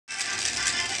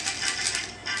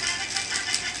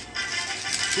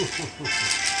It's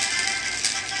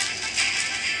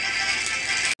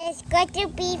good to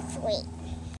be sweet.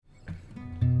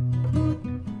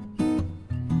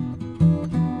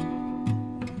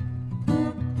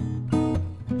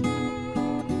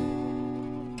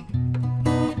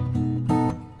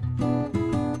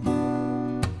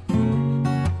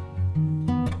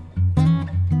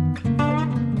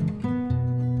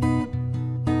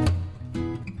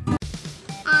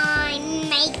 I'm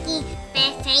making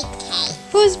birthday cake.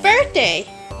 Whose birthday?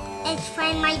 It's for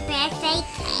my birthday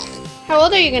cake. How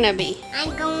old are you gonna be?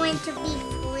 I'm going to be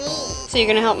 3. So you're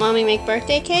gonna help Mommy make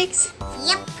birthday cakes?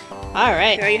 Yep. All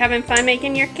right. Are you having fun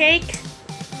making your cake?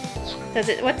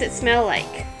 Yeah. What's it smell like?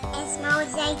 It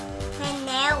smells like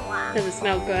vanilla. Does it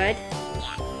smell good?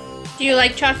 Yeah. Do you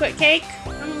like chocolate cake?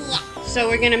 Yeah. So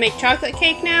we're gonna make chocolate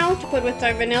cake now to put with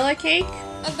our vanilla cake?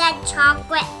 Is that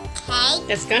chocolate cake?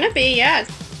 It's gonna be, yeah.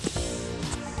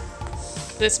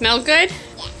 Does it smell good?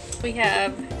 Yeah. We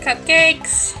have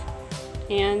cupcakes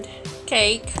and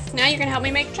cake. Now you're gonna help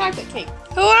me make chocolate cake.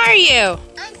 Who are you?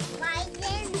 I'm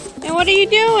sliding. And what are you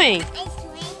doing? I'm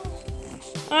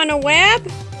swinging. On a web?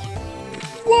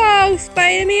 Whoa,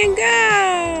 Spider-Man,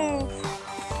 go!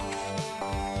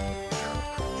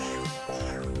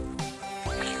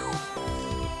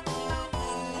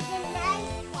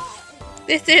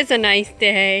 This is a nice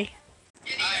day.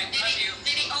 Did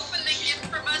he open the gift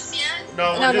from us yet?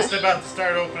 No, we're just about to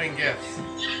start opening gifts. Do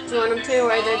you want them to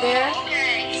while they're there?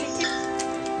 Okay.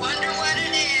 Wonder what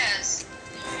it is.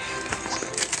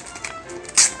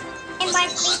 It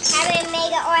must be Kevin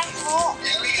made it or Hulk.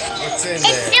 What's in It's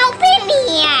there?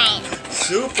 Superman.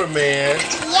 Superman.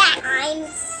 Yeah, I'm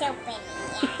Superman.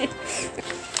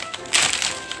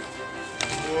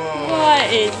 Whoa. What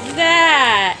is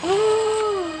that?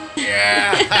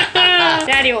 Yeah.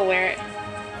 Daddy will wear it.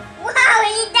 Wow,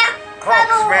 he's the Hulk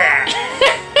bubble. smash.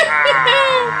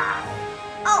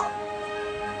 Oh,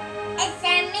 it's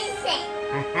missing.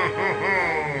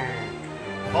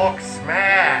 Hulk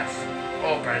smash.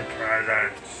 Open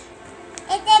presents.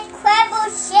 It's a Incredible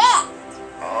shit.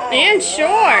 Oh, And shorts.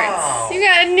 wow. You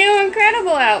got a new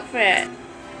incredible outfit.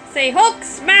 Say Hulk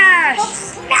smash.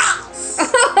 Smash.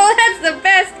 Oh, that's the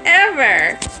best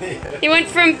ever. He went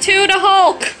from 2 to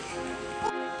Hulk.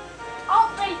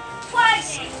 Open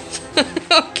present.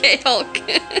 Okay, Hulk.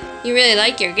 You really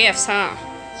like your gifts, huh?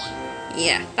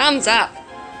 Yeah, thumbs up.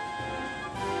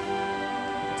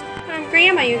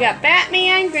 Grandma, you got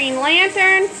Batman, Green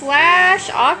Lantern, Flash,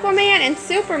 Aquaman, and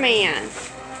Superman.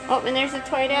 Oh, and there's a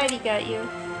toy Daddy got you.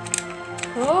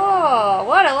 Oh,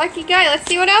 what a lucky guy. Let's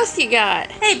see what else you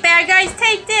got. Hey, bad guys,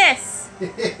 take this.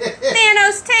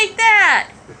 Thanos, take that.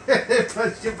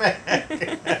 Punch you back.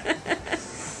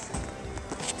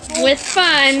 With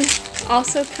fun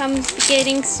also comes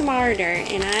getting smarter,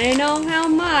 and I know how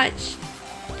much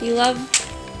you love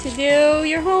to do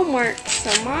your homework. So,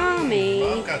 Mommy,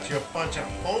 Mom got you a bunch of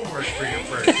homework for your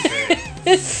birthday.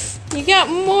 you got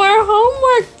more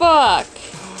homework book.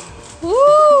 Ooh.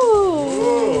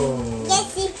 Ooh.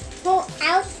 Let's see who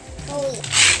else we.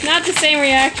 Not the same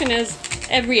reaction as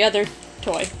every other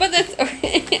toy, but that's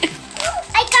okay.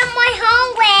 I got my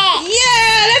homework.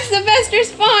 Yeah, that's the best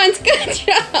response. Good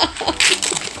job.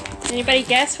 Anybody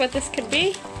guess what this could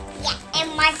be? Yeah, it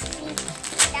must be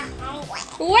the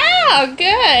homework. Wow,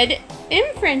 good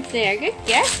inference there. Good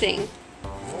guessing.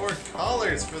 More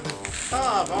colors for the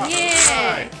top. Oh,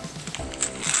 Yeah. right.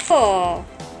 Oh.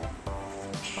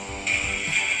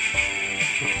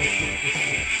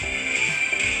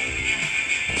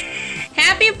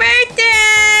 Happy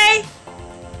birthday!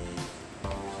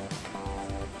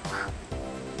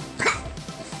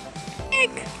 Nick,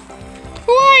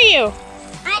 who are you?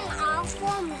 I'm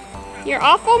awful man. You're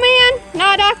Awful Man?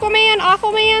 Not Aquaman,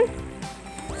 Awful Man?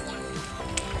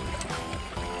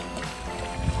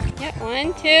 Yep,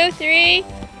 1, 2, 3,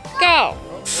 go.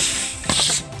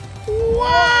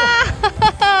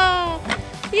 Wow!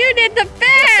 You did the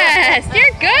best!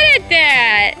 You're good at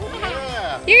that!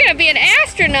 Yeah. You're gonna be an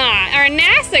astronaut or a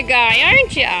NASA guy,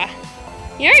 aren't ya?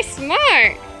 You're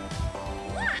smart.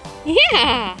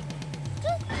 Yeah.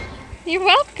 You're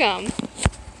welcome.